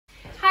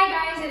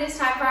it is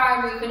time for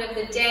our movement of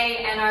the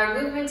day, and our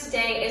movement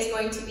today is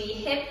going to be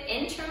hip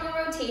internal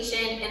rotation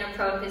in a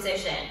prone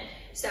position.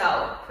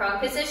 So prone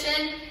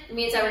position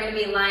means that we're going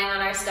to be lying on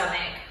our stomach,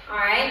 all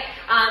right?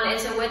 And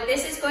so what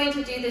this is going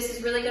to do, this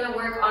is really going to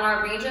work on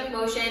our range of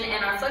motion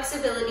and our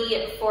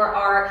flexibility for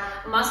our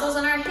muscles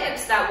in our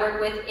hips that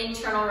work with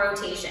internal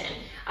rotation.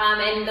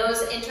 And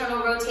those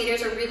internal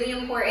rotators are really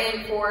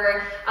important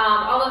for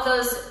all of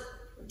those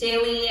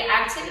daily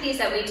activities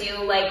that we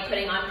do, like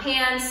putting on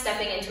pants,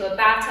 stepping into a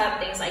bathtub,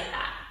 things like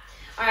that.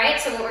 All right,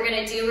 so what we're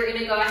gonna do, we're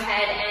gonna go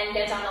ahead and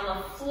get down on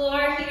the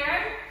floor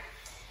here.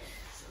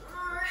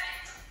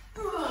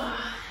 All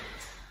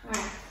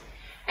right.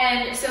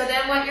 And so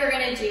then what you're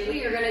gonna do,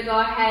 you're gonna go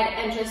ahead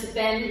and just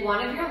bend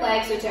one of your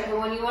legs, whichever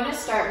one you wanna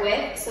start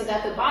with, so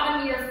that the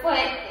bottom of your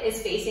foot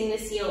is facing the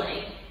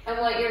ceiling. And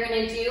what you're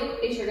gonna do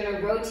is you're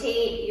gonna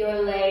rotate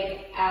your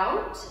leg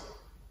out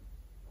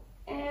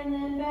and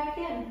then back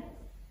in.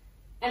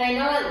 And I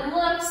know it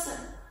looks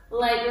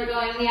like we're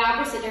going the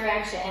opposite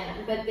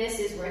direction, but this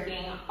is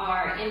working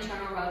our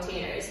internal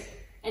rotators.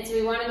 And so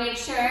we want to make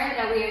sure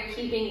that we are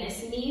keeping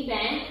this knee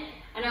bent,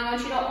 and I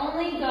want you to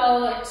only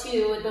go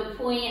to the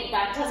point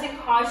that doesn't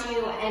cause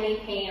you any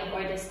pain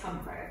or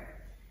discomfort.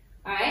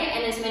 All right,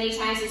 and as many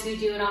times as you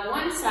do it on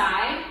one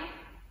side,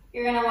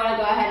 you're going to want to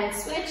go ahead and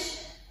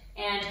switch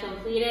and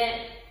complete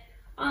it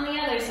on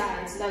the other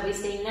side so that we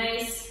stay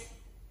nice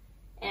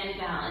and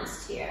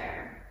balanced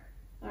here.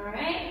 All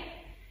right.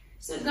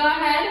 So go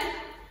ahead,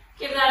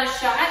 give that a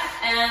shot,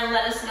 and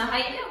let us know how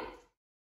you do.